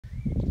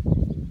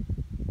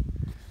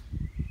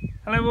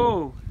Hello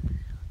all.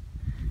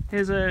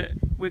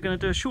 We're going to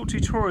do a short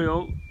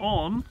tutorial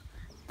on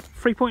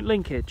 3-point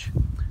linkage.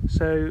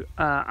 So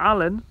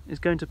Alan is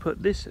going to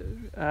put this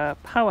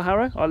power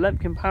harrow, our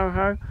Lemkin power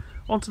harrow,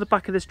 onto the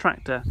back of this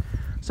tractor.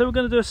 So we're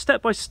going to do a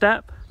step by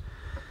step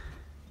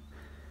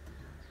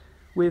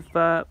with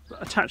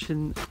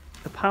attaching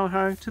the power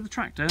harrow to the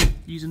tractor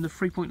using the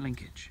 3-point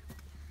linkage.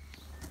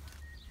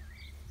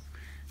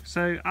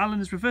 So Alan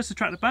has reversed the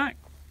tractor back.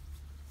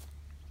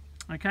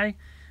 Okay,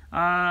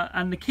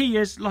 and the key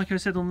is, like I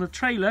said on the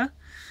trailer,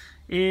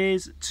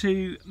 is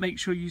to make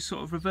sure you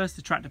sort of reverse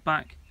the tractor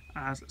back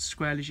as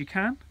square as you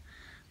can.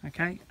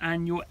 Okay,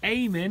 and you're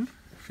aiming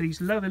for these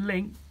lower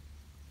link,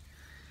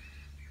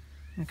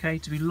 okay,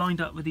 to be lined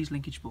up with these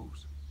linkage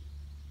balls.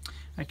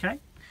 Okay,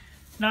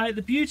 now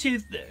the beauty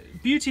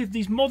of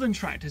these modern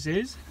tractors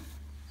is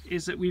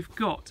that we've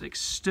got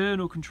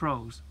external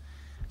controls,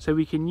 so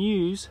we can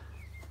use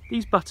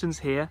these buttons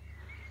here,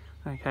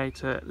 okay,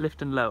 to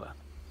lift and lower.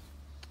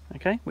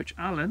 Okay, which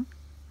Alan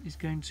is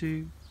going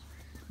to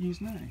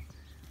use now.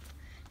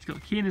 He's got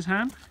the key in his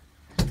hand.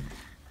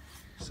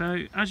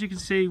 So as you can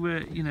see,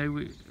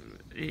 it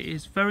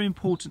is very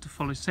important to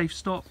follow safe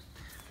stop.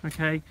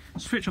 Okay,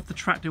 switch off the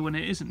tractor when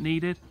it isn't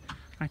needed.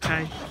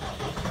 Okay,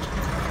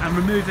 and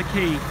remove the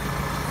key.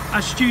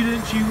 As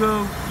students, you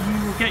will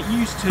get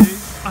used to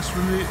us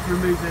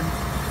removing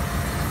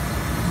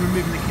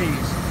the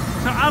keys.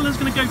 So Alan's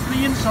going to go for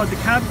the inside of the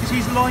cab because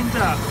he's lined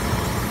up.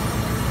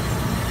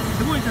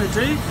 So what he's going to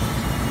do,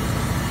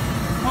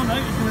 oh no,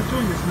 he's going to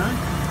join this now.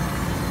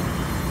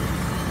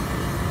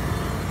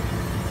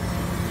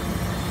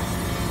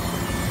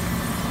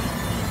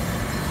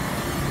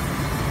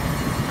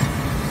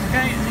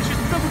 Okay, and he's just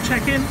double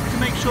checking to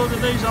make sure that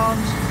those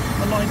arms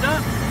are lined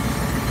up.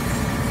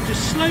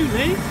 Just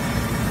slowly,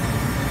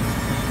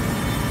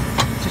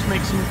 just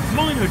make some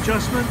minor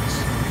adjustments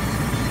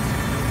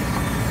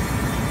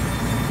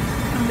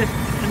and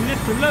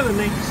lift the lower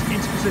links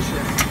into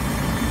position.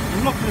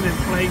 And locking them in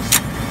place,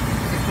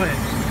 it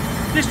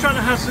clips. This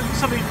tractor has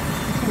something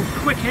called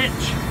quick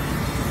hitch,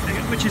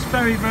 which is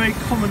very, very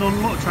common on a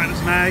lot of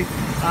tractors now.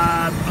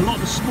 A lot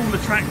of the smaller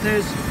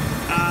tractors,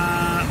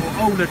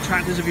 or older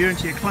tractors, if you're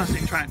into your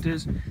classic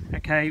tractors,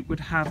 okay,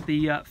 would have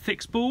the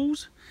fixed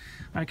balls,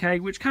 okay,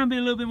 which can be a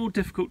little bit more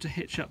difficult to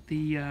hitch up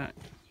the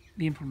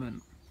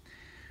implement.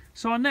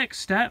 So our next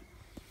step,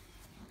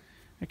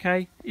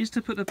 okay, is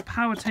to put the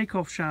power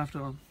takeoff shaft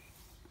on.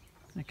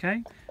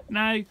 Okay,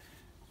 now,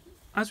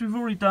 as we've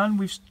already done,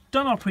 we've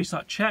done our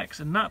pre-start checks,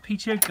 and that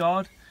PTO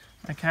guard,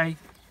 okay,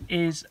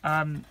 is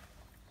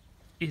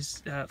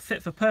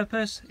fit for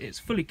purpose. It's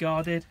fully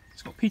guarded.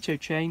 It's got PTO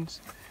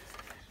chains,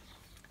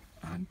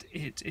 and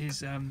it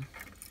is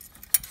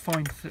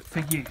fine for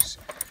use.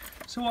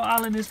 So what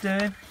Alan is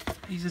doing,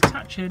 he's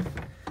attaching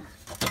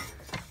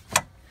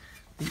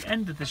the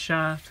end of the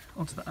shaft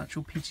onto the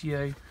actual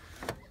PTO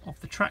of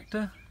the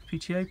tractor.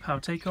 PTO, power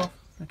takeoff.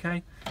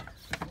 Okay,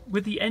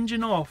 with the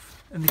engine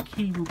off, and the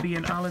key will be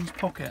in Alan's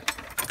pocket.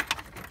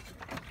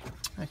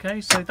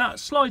 Okay, so that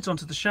slides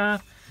onto the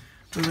shaft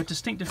with a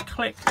distinctive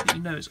click that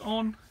you know it's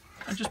on,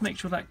 and just make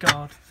sure that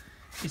guard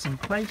is in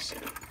place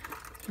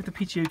with the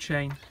PTO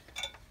chain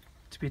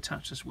to be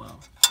attached as well.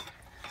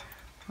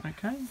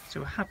 Okay, so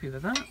we're happy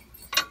with that.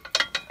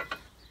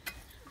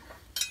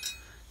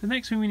 The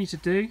next thing we need to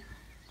do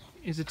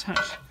is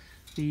attach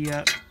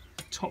the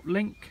top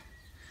link.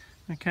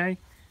 Okay,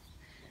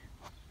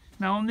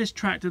 now on this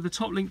tractor, the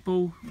top link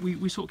ball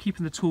we sort of keep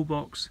in the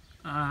toolbox.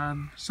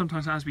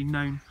 Sometimes it has been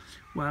known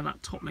where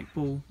that top link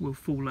ball will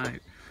fall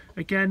out.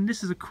 Again,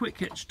 this is a quick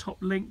hitch top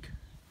link.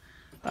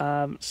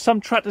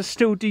 Some tractors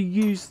still do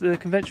use the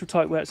conventional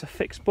type where it's a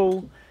fixed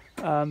ball,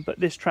 but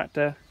this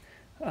tractor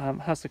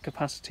has the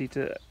capacity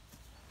to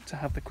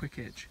have the quick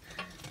hitch,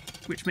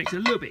 which makes it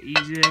a little bit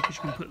easier because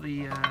you can put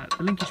the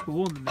linkage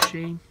ball on the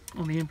machine,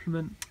 on the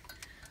implement.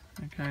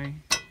 Okay,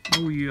 and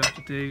all you have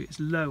to do is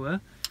lower,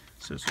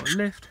 so sort of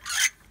lift,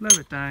 lower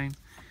it down.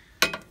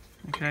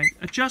 Okay,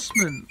 adjust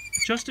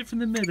it from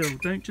the middle,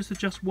 don't just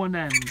adjust one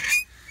end.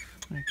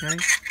 Okay,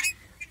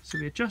 so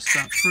we adjust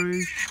that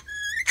through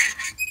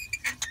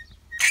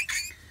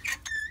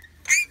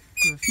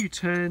with a few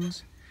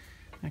turns.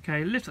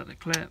 Okay, lift up the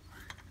clip,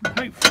 and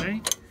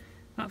hopefully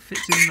that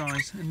fits in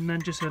nice, and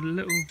then just a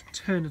little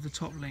turn of the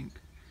top link.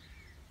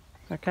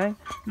 Okay,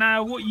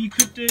 now what you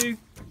could do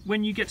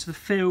when you get to the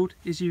field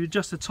is you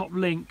adjust the top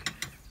link,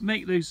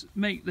 make those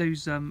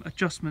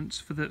adjustments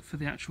for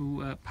the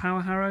actual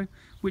power harrow,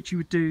 which you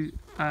would do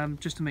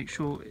just to make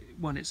sure,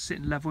 one, it's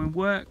sitting level in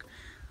work.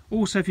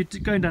 Also, if you're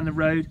going down the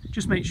road,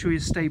 just make sure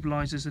your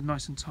stabilizers are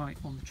nice and tight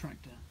on the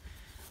tractor.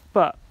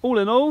 But all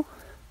in all,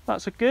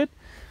 that's a good.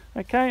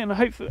 Okay, and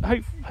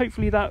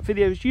hopefully that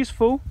video is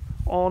useful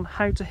on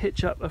how to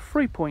hitch up a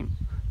 3-point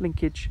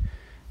linkage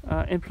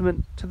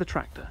implement to the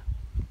tractor.